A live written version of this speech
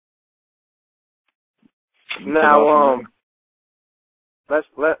Now, let's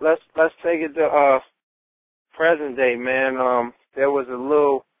take it to present day, man. There was a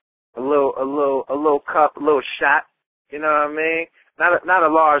little cup, a little shot. You know what I mean? Not a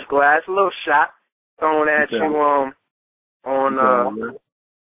large glass, a little shot thrown at you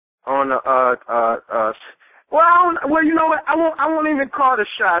well, you know what? I won't even call it a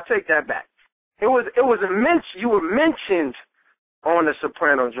shot. I take that back. It was a mention. You were mentioned on the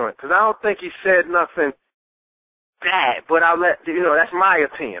Soprano joint, because I don't think he said nothing bad, but I'll let that's my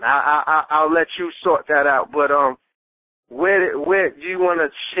opinion. I'll let you sort that out. But where do you want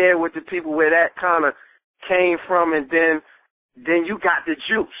to share with the people where that kind of came from, and then you got the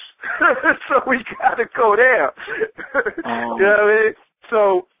juice, so we got to go there. You know what I mean?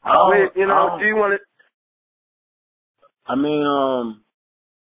 So do you want to? I mean,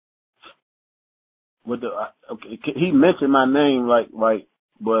 he mentioned my name, right,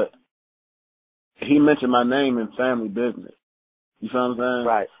 but he mentioned my name in family business. You feel what I'm saying?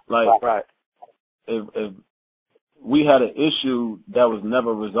 Right. Right. If we had an issue that was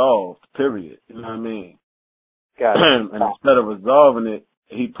never resolved, period. You know what I mean? Got it. And instead of resolving it,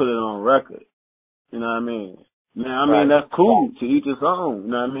 he put it on record. You know what I mean? Now, I mean, that's cool, to each his own. You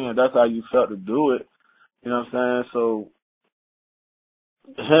know what I mean? If that's how you felt to do it. You know what I'm saying? So,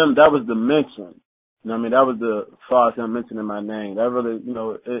 that was the mention. You know what I mean? That was the, as far as him mentioning my name. That really,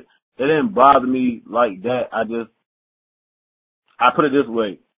 it didn't bother me like that. I put it this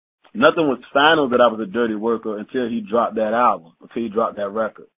way. Nothing was final that I was a dirty worker until he dropped that album, until he dropped that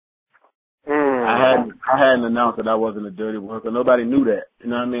record. I hadn't announced that I wasn't a dirty worker. Nobody knew that. You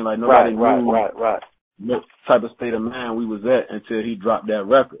know what I mean? Like, nobody knew what type of state of mind we was at until he dropped that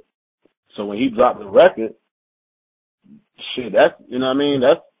record. So when he dropped the record, shit, that's, you know what I mean?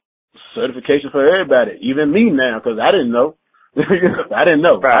 That's certification for everybody, even me now, because I didn't know. I didn't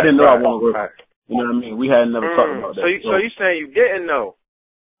know. I didn't know I wanted to work. You know what I mean? We had never talked about that. So you saying you didn't know?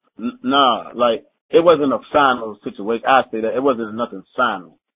 Nah, like, it wasn't a final situation. I say that. It wasn't nothing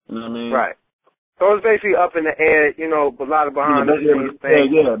final. You know what I mean? Right. So it was basically up in the air, a lot of behind the scenes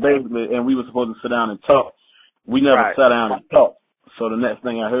things. Yeah, basically, and we were supposed to sit down and talk. We never sat down and talked. So the next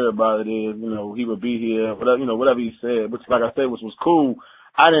thing I heard about it is, he would be here, whatever he said, which, like I said, which was cool.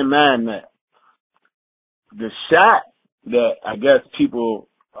 I didn't mind that. The shot that I guess people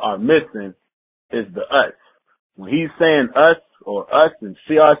are missing is the us. When he's saying us or us and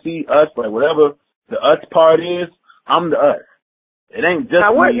CRC, us, like whatever the us part is, I'm the us. It ain't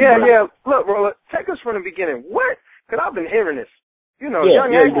just me. Yeah. Look, Rolla, take us from the beginning. What? Because I've been hearing this. Young you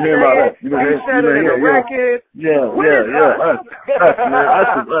can hear about that. You said it in the record. Us, man. Us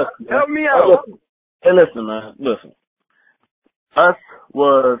is us, man. Help me out. Hey, listen, man. Listen. Us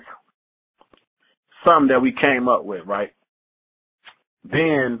was something that we came up with, right?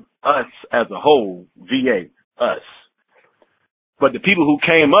 Being us as a whole, VA, us. But the people who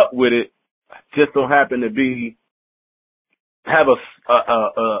came up with it just so happen to have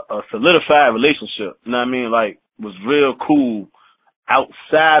a solidified relationship. You know what I mean? Like, was real cool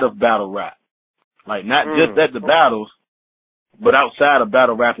outside of battle rap. Like, not just at the battles, but outside of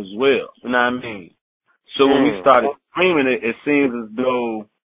battle rap as well. You know what I mean? So when we started screaming it, it seems as though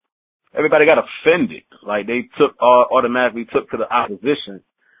everybody got offended. Like, they automatically took to the opposition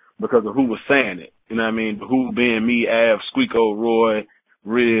because of who was saying it. You know what I mean? The who being me, Av, Squeako, Roy,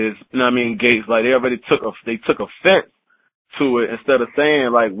 Riz, you know what I mean? Gates, like, they already took offense to it instead of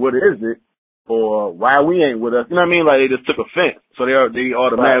saying, like, what is it? Or why we ain't with us. You know what I mean? Like, they just took offense. So they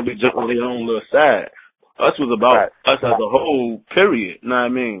automatically jumped on their own little side. Us was about us as a whole, period. You know what I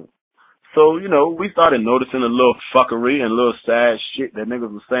mean? So, we started noticing a little fuckery and a little sad shit that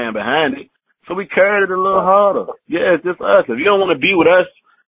niggas was saying behind it. So we carried it a little harder. Yeah, it's just us. If you don't want to be with us,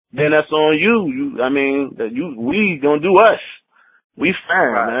 then that's on you. We gonna do us. We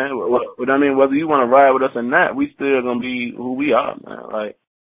fine, man. I mean, whether you want to ride with us or not, we still gonna be who we are, man. Like,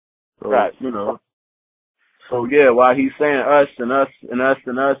 so, So yeah, while he's saying us and us and us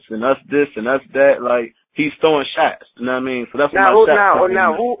and us and us this and us that, like, he's throwing shots. You know what I mean? So that's now, who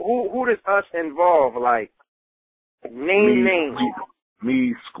does us involve? Like, name names.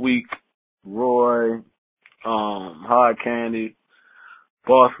 Me, Squeak, Roy, Hard Candy,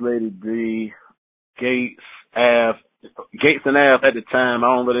 Boss Lady D, Gates, Av. Gates and Av at the time,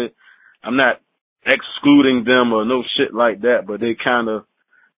 I'm not excluding them or no shit like that, but they kind of,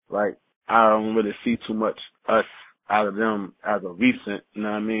 like, I don't really see too much us out of them as of recent, you know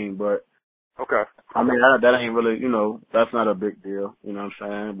what I mean? But, I mean, that ain't really, that's not a big deal, you know what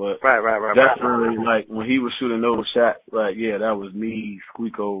I'm saying? But, definitely, like, when he was shooting those shots, like, yeah, that was me,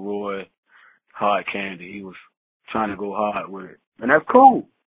 Squeako, Roy, Hard Candy. He was trying to go hard with it. And that's cool.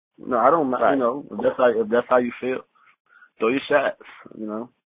 No, I don't mind. Right. You know, if that's how you feel, throw your shots. You know,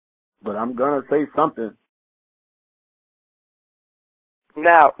 but I'm gonna say something.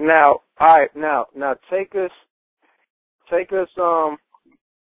 Now, all right. Now, take us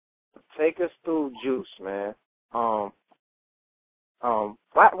through Juice, man. Why?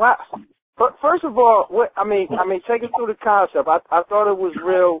 First of all, take us through the concept. I thought it was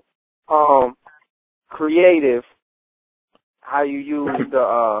real, creative how you use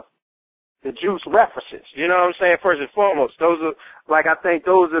the Juice references. You know what I'm saying? First and foremost, those are I think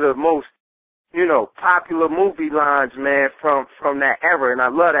those are the most, popular movie lines, man, from that era, and I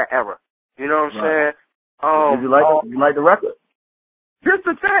love that era. You know what I'm saying? Did you like the record? Here's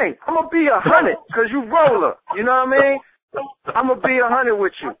the thing. I'm gonna be 100 because you Rolla. You know what I mean? I'm gonna be 100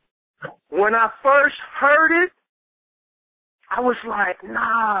 with you. When I first heard it, I was like,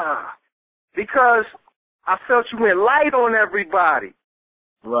 nah, because I felt you went light on everybody.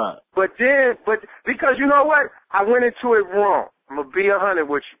 Right. But because you know what? I went into it wrong. I'm gonna be 100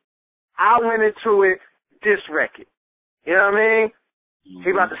 with you. I went into it disrespected. You know what I mean? Mm-hmm. He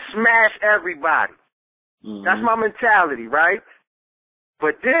about to smash everybody. Mm-hmm. That's my mentality, right?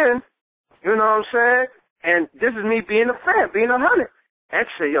 But then, you know what I'm saying? And this is me being a fan, being 100. And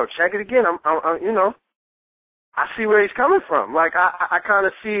say, yo, check it again. I'm I see where he's coming from. Like, I kind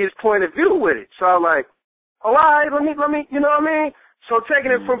of see his point of view with it. So I'm like, all right, let me, you know what I mean? So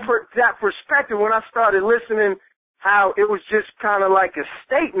taking it from that perspective, when I started listening, how it was just kind of like a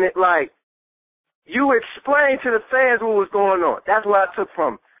statement, like, you explained to the fans what was going on. That's what I took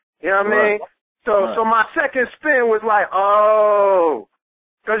from it. You know what I mean? So my second spin was like, oh,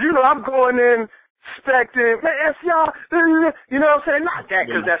 because, I'm going in expecting, man, it's y'all, you know what I'm saying? Not that,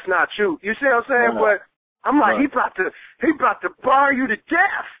 because that's not true. You see what I'm saying? But I'm like, he about to bar you to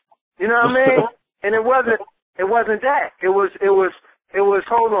death. You know what I mean? And it wasn't that. It was,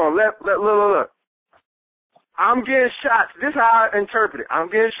 hold on, look. I'm getting shots. This is how I interpret it. I'm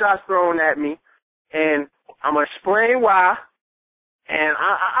getting shots thrown at me, and I'm going to explain why. And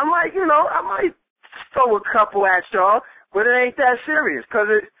I might, I might throw a couple at y'all, but it ain't that serious, because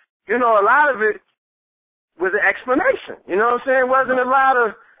a lot of it was an explanation. You know what I'm saying? It wasn't a lot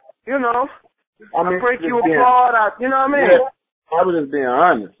of, I break you apart. You know what I mean? Yeah, I was just being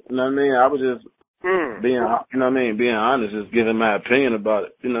honest. You know what I mean? I was just being, you know what I mean? Being honest, just giving my opinion about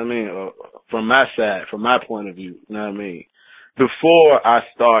it. You know what I mean? From my side, from my point of view. You know what I mean? Before I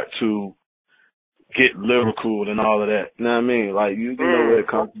start to get lyrical and all of that. You know what I mean? Like, you know where it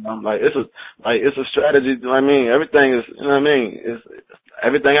comes from. Like, it's a strategy. You know what I mean? Everything is, you know what I mean?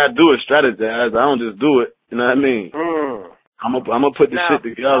 Everything I do is strategized. I don't just do it. You know what I mean? I'm gonna put this shit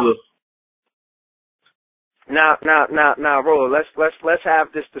together. Now, Rolla, let's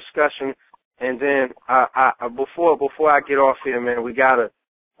have this discussion, and then before I get off here, man, we gotta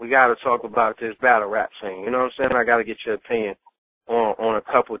talk about this battle rap scene. You know what I'm saying? I gotta get your opinion on a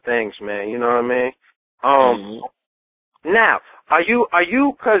couple of things, man. You know what I mean? Now, are you?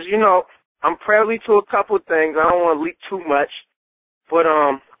 Because I'm privy to a couple of things. I don't want to leak too much, but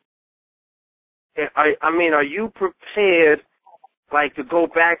are you prepared, like, to go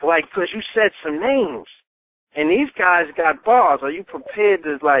back, like, because you said some names, and these guys got bars. Are you prepared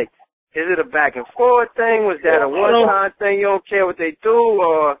to, like, is it a back and forth thing? Was that a one-time thing? You don't care what they do,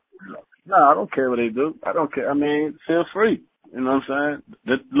 or? No, I don't care what they do. I don't care. I mean, feel free. You know what I'm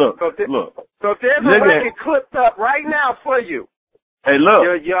saying? Look. So if there's a record clipped up right now for you, hey, look,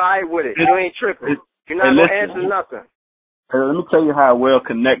 you're all right with it. You ain't tripping. You're not going to answer nothing. Hey, let me tell you how well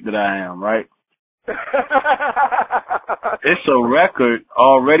connected I am, right? It's a record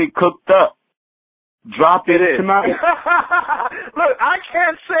already cooked up. Drop it tonight. Look, I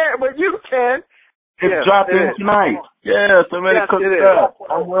can't say it, but you can. It's dropping tonight. Yeah, it's already cooked up.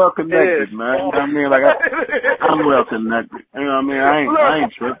 I'm well connected, man. You know what I mean? Like, I'm well connected. You know what I mean? I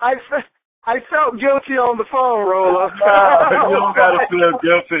ain't tripping. I felt guilty on the phone, Rolla. Nah, you don't gotta feel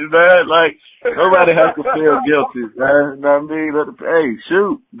guilty, man. Like, nobody has to feel guilty, man. You know what I mean? Hey,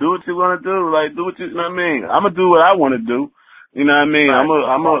 shoot. Do what you want to do. Like, do what you know what I mean? I'm gonna do what I want to do. You know what I mean?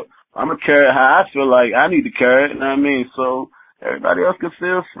 Right. I'm gonna carry it how I feel like I need to carry it. You know what I mean? So everybody else can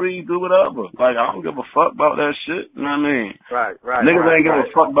feel free, do whatever. Like, I don't give a fuck about that shit. You know what I mean? Right. Niggas ain't give a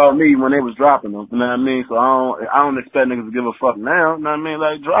fuck about me when they was dropping them. You know what I mean? So I don't expect niggas to give a fuck now. You know what I mean?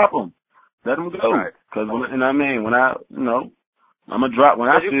 Like, drop them. Let them go. Right. Cause you know what I mean? When I'm gonna drop when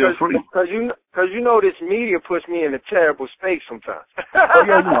I feel free. Cause this media puts me in a terrible space sometimes. Oh,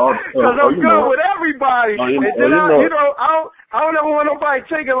 yeah, Cause I'm good with everybody. And then I don't ever want nobody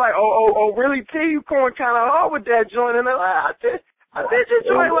taking like, really, P, you going kind of hard with that joint. And I did your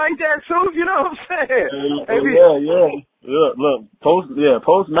joint like that too. You know what I'm saying? Yeah. Look, post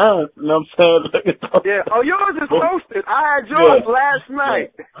mine, you know what I'm saying? Yeah, oh, yours is posted. I had yours last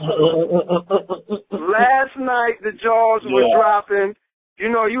night. Last night, the jaws were dropping. You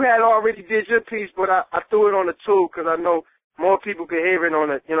know, you had already did your piece, but I threw it on the tube because I know more people could hear it on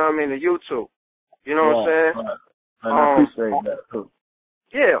the, you know what I mean, the YouTube. You know what I'm saying? Right. And I appreciate that, too.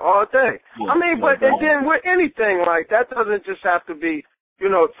 Yeah, all day. I mean, but and then with anything like that doesn't just have to be, you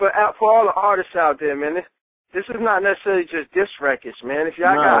know, for all the artists out there, man. This is not necessarily just diss records, man. If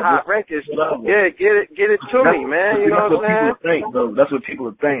y'all got hot records, yeah, get it to me, man. You know what I'm saying? That's what people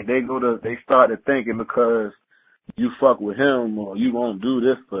think. They start to thinking because you fuck with him or you won't do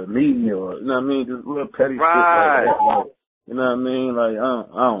this for me or, you know what I mean? Just real petty shit like that. Like, you know what I mean? Like, I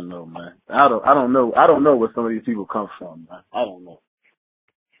don't know, man. I don't know where some of these people come from, man. I don't know.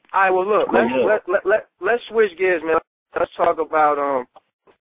 All right, well, look, let's switch gears, man. Let's talk about the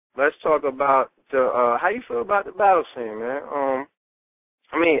how you feel about the battle scene, man.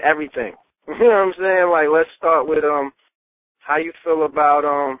 I mean everything. You know what I'm saying? Like, let's start with how you feel about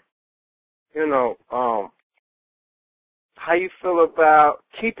how you feel about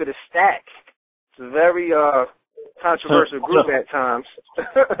Keep It a Stack. It's a very controversial group at times.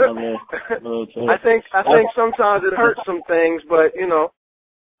 I think sometimes it hurts some things, but you know,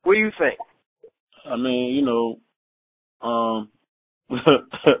 what do you think? I mean, you know,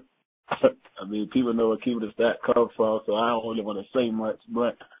 I mean, people know where Keep It a Stack comes from, so I don't really want to say much.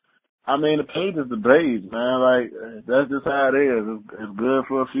 But I mean, the page is the page, man. Like, that's just how it is. It's good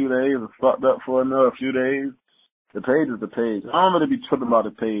for a few days. It's fucked up for another few days. The page is the page. I don't really be tripping about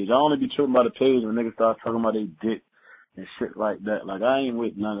the page. I only be tripping about the page when niggas start talking about their dick and shit like that. Like, I ain't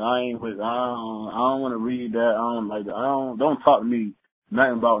with nothing. I don't want to read that. I don't like that. Don't talk to me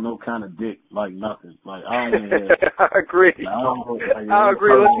nothing about no kind of dick, like nothing. Like, I don't want to hear that. I agree. I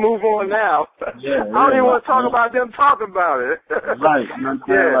agree. Let's move on now. Yeah, I don't even want to talk about them talking about it. Right. You know what I'm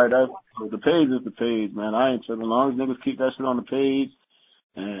saying? Like, the page is the page, man. I ain't tripping. As long as niggas keep that shit on the page,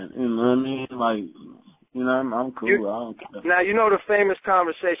 and, you know what I mean? Like, you know, I'm cool. I don't care. Now, you know the famous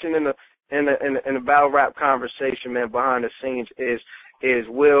conversation in the battle rap conversation, man, behind the scenes is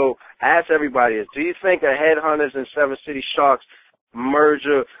Will ask everybody is, do you think a Headhunters and Seven City Sharks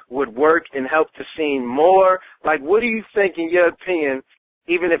merger would work and help the scene more? Like, what do you think, in your opinion,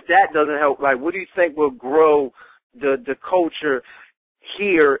 even if that doesn't help, like, what do you think will grow the culture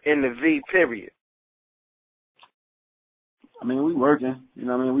here in the V period? I mean, we working. You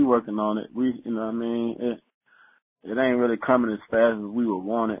know what I mean? We working on it. You know what I mean? It ain't really coming as fast as we would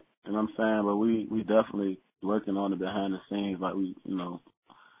want it. You know what I'm saying? But we definitely working on it behind the scenes. Like, we, you know,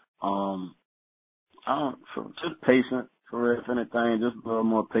 just patient for real, if anything, just a little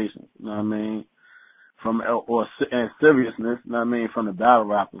more patience. You know what I mean? And seriousness. You know what I mean? From the battle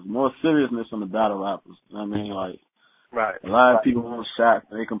rappers, more seriousness from the battle rappers. You know what I mean? Like, right. A lot of people want shots.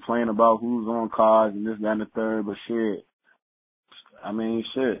 They complain about who's on cards and this, that, and the third. But shit. I mean,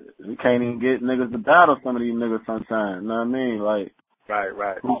 shit, we can't even get niggas to battle some of these niggas sometimes, you know what I mean? Like,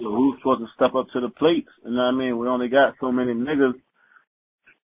 right. Who's supposed to step up to the plate, you know what I mean? We only got so many niggas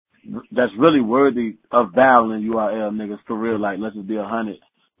that's really worthy of battling URL niggas for real, like, let's just be 100.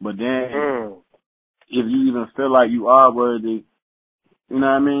 But then, if you even feel like you are worthy, you know what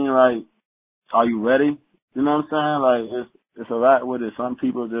I mean? Like, are you ready? You know what I'm saying? Like, it's a lot with it. Some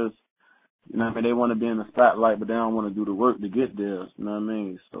people just, you know what I mean? They want to be in the spotlight, but they don't want to do the work to get there. You know what I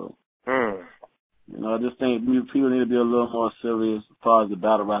mean? So, you know, I just think people need to be a little more serious as far as the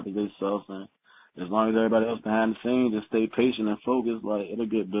battle rappers themselves. And as long as everybody else behind the scenes just stay patient and focused, like, it'll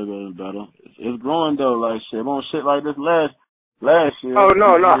get bigger and better. It's growing, though. Like, shit, on shit like this last year. Oh,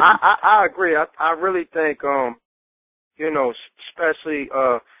 no. I agree. I really think, you know, especially,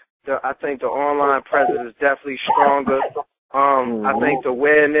 I think the online presence is definitely stronger. I think the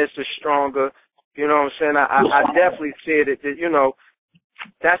awareness is stronger. You know what I'm saying? I definitely see it. You know,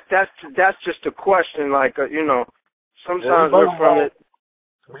 that's just a question. Like, you know, sometimes we're from it.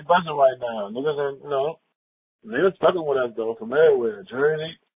 We buzzing right now. Niggas are, you know, niggas fucking with us though from everywhere.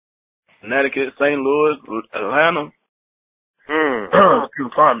 Jersey, Connecticut, St. Louis, Atlanta.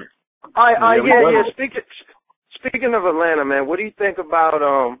 Pardon me. Yeah. Speaking of Atlanta, man, what do you think about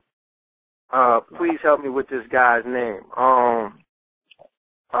please help me with this guy's name.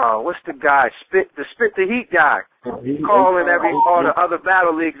 What's the guy? Spit the Heat guy. Calling all the other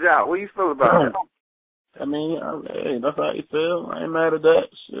battle leagues out. What do you feel about that? I mean, hey, that's how you feel. I ain't mad at that.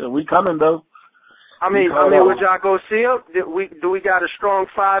 Shit, we coming though. I mean, would y'all go see him? Do we got a strong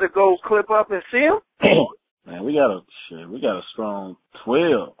fire to go clip up and see him? Man, we got a strong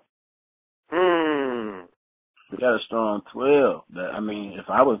 12. We got a strong 12. That, I mean, if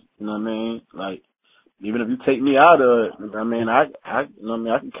I was, you know what I mean, like, Even if you take me out of it, I mean, I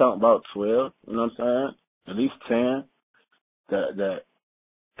can count about 12. You know what I'm saying? At least 10.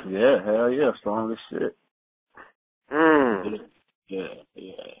 Yeah, hell yeah, strong as shit. Yeah.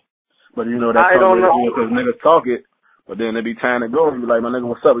 But you know, that comes because niggas talk it, but then they be trying to go and be like, my nigga,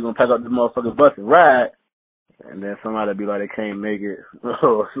 what's up? We gonna pack up this motherfucking bus and ride. And then somebody be like, they can't make it. You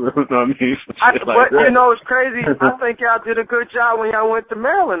know what I mean? But you know, it's crazy. I think y'all did a good job when y'all went to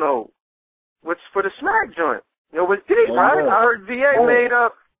Maryland, though. For the smack joint. It was deep, right? I heard VA made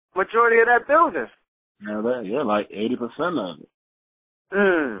up majority of that building. Yeah, like 80% of it.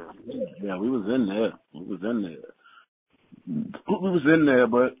 Yeah, we was in there.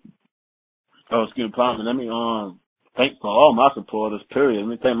 But excuse me, Plowman. Let me thank for all my supporters. Period. Let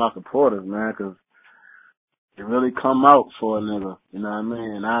me thank my supporters, man, because it really come out for a nigga. You know what I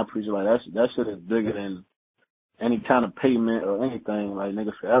mean? And I appreciate that shit is bigger than any kind of payment or anything like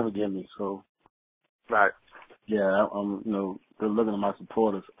niggas could ever give me. So, right. Yeah, I'm good looking at my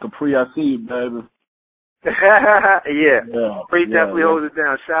supporters. Capri, I see you, baby. Yeah. Capri definitely holds it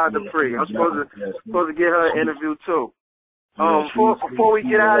down. Shout out to Capri. I'm supposed to get her an interview too. Before we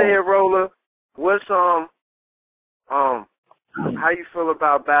get out of here, Rolla, what's how you feel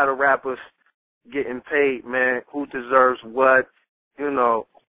about battle rappers getting paid, man? Who deserves what?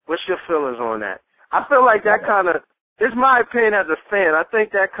 What's your feelings on that? I feel like that kind of, it's my opinion as a fan, I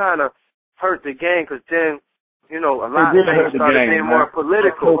think that kind of hurt the game because then, a lot of things started being more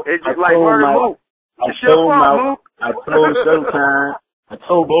political. It's just like Murder Mook. It's your fault, Mook. I told Showtime, I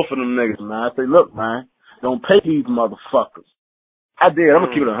told both of them niggas, man, I say, look, man, don't pay these motherfuckers. I did. I'm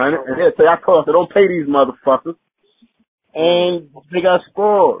gonna keep it 100. And they'll say, I told them, don't pay these motherfuckers. And they got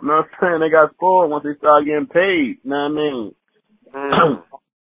spoiled. You know what I'm saying? They got spoiled once they started getting paid. You know what I mean?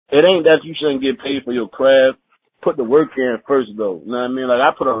 It ain't that you shouldn't get paid for your craft. Put the work in first, though. You know what I mean? Like,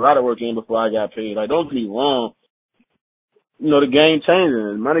 I put a lot of work in before I got paid. Like, don't get me wrong. The game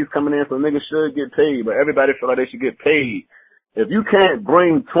changing. Money's coming in, so niggas should get paid. But everybody feel like they should get paid. If you can't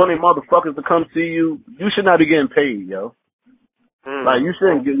bring 20 motherfuckers to come see you, you should not be getting paid, yo. Like, you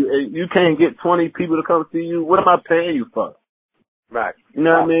can't get 20 people to come see you. What am I paying you for? Right. You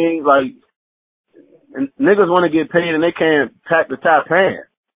know what I mean? Like, and niggas want to get paid and they can't pack the top hand.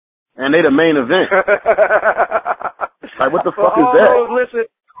 And they the main event. Like, what the fuck is that?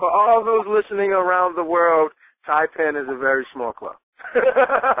 For all those listening around the world, Taipan is a very small club. They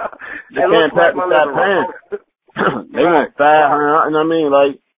can't pack the top hand. They want 500. You know what I mean?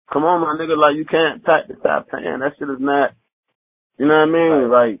 Like, come on, my nigga. Like, you can't pack the top hand. That shit is not. You know what I mean?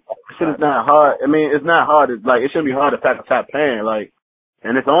 Like, shit is not hard. I mean, it's not hard. It's like, it shouldn't be hard to pack a top pan. Like,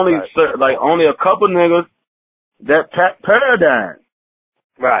 and it's only, only a couple niggas that pack Paradigm.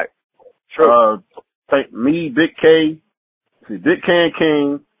 Right. True. Like me, Big K, Big K and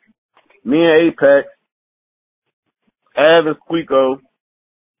King, me and Apex, Av and Squeako.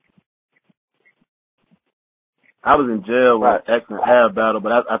 I was in jail with X and Av battle,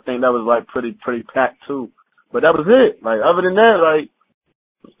 but I think that was like pretty packed too. But that was it. Like, other than that, like,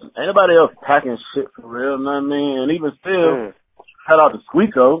 ain't nobody else packing shit for real, you know what I mean? And even still, shout out to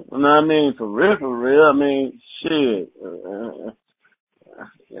Squeako, you know what I mean? For real, I mean, shit.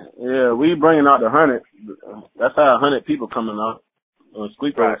 Yeah, we bringing out the 100. That's how 100 people coming out.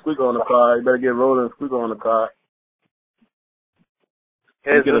 Squeako on the car. You better get Rolla and Squeako on the car.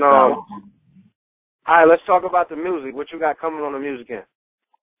 All right, let's talk about the music. What you got coming on the music end?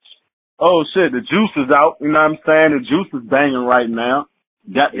 Oh shit, the juice is out. You know what I'm saying? The juice is banging right now.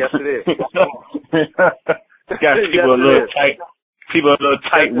 Yes, it is. Got people a little tight. People a little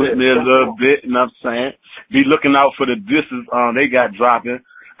tight with me a little bit. You know what I'm saying? Be looking out for the disses they got dropping.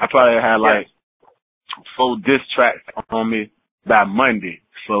 I probably had like 4 diss tracks on me by Monday.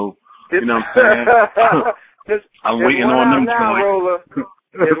 So you know what I'm saying? I'm waiting on them now, Rolla.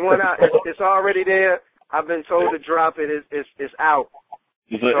 There's one out. It's already there. I've been told to drop it. It's out.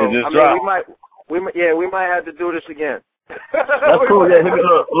 We might have to do this again. That's cool. Yeah,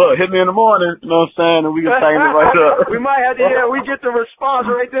 hit me in the morning. You know what I'm saying? And we can tighten it right up. We might have to. We get the response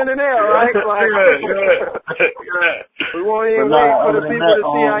right then and there, right? Like, we won't even wait for the people to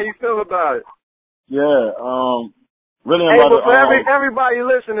see how you feel about it. Yeah. Really. Hey, but for everybody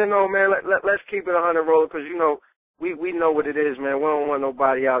listening, though, man, let's keep it 100 Rolla, because we know what it is, man. We don't want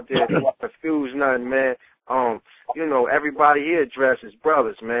nobody out there to confuse nothing, man. Everybody here addresses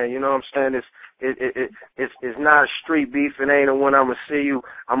brothers, man. You know what I'm saying? It's not a street beef. It ain't a when I'm gonna see you,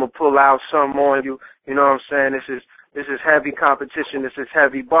 I'm gonna pull out something on you. You know what I'm saying? This is heavy competition. This is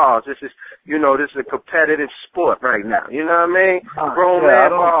heavy bars. This is a competitive sport right now. You know what I mean? Grown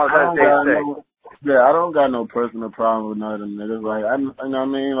man bars, as they say. Yeah, I don't got no personal problem with none of them niggas. Like, you know what I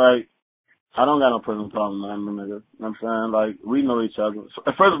mean? Like, I don't got no personal problem with none of them niggas. You know what I'm saying? Like, we know each other. So,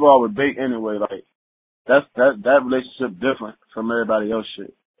 first of all, with Bait anyway, like, that relationship different from everybody else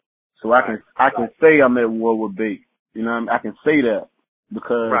shit. So I can say I'm at war with Bait. You know what I mean? I can say that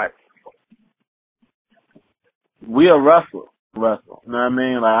because we a wrestler. You know what I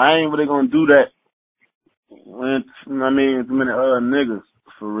mean? Like, I ain't really gonna do that when, you know what I mean, too many other niggas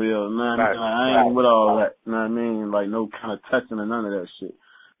for real. You know what I mean? Like, I ain't with all that. You know what I mean? Like, no kind of touching or none of that shit.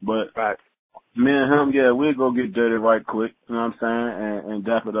 But me and him, yeah, we'll go get dirty right quick, you know what I'm saying, and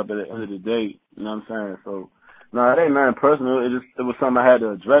dap it up at the end of the day, you know what I'm saying? So, no, it ain't nothing personal. It was something I had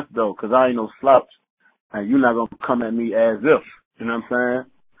to address, though, because I ain't no slouch. And you're not going to come at me as if, you know what I'm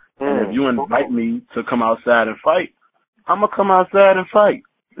saying? And if you invite me to come outside and fight, I'm going to come outside and fight.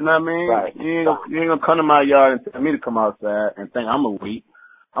 You know what I mean? You ain't going to come to my yard and tell me to come outside and think I'm a weak.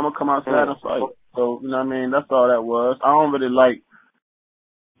 I'm going to come outside and fight. So, you know what I mean? That's all that was. I don't really like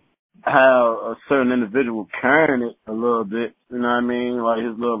how a certain individual carrying it a little bit, you know what I mean? Like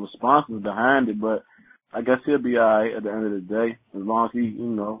his little responses behind it, but I guess he'll be alright at the end of the day, as long as he,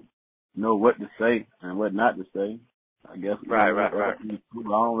 know what to say and what not to say. I guess. Right. I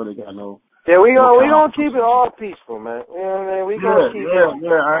don't really got no. Yeah, we gonna keep it all peaceful, man. You know what I mean? We gonna keep it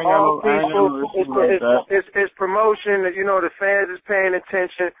all peaceful. It's promotion. The fans is paying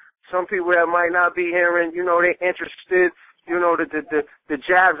attention. Some people that might not be hearing, they interested. The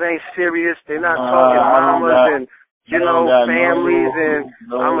jabs ain't serious. They're not talking mamas and, families and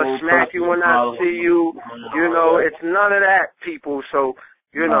I'm going to smack you when I see you. It's none of that, people. So,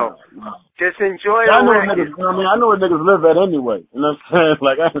 just enjoy the record. I know where niggas live at anyway. You know what I'm saying?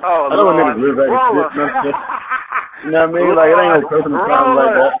 Like, I know where niggas live at. You know what I mean? Like, it ain't no personal problem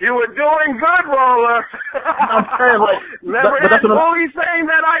like that. You were doing good, Rolla. I'm saying, like, remember that bully thing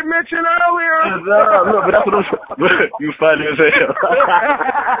that I mentioned earlier? Look, but that's what I'm you funny as hell.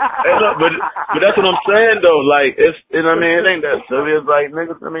 Hey, look, but that's what I'm saying, though. Like, it ain't that serious. Like,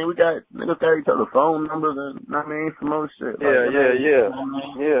 niggas, we got each other's phone numbers and, some more shit. Like,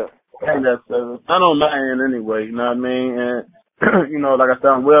 Yeah. Ain't that serious. I don't mind anyway, you know what I mean? And, like I said,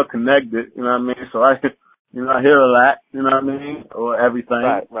 I'm well connected, you know what I mean? So I hear a lot, you know what I mean? Or everything.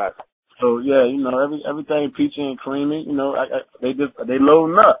 Right. So, yeah, everything peachy and creamy, they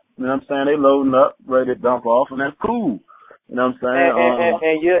loading up. You know what I'm saying? They loading up, ready to dump off, and that's cool. You know what I'm saying?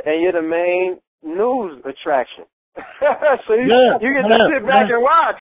 And you're the main news attraction. So you get to sit back and watch.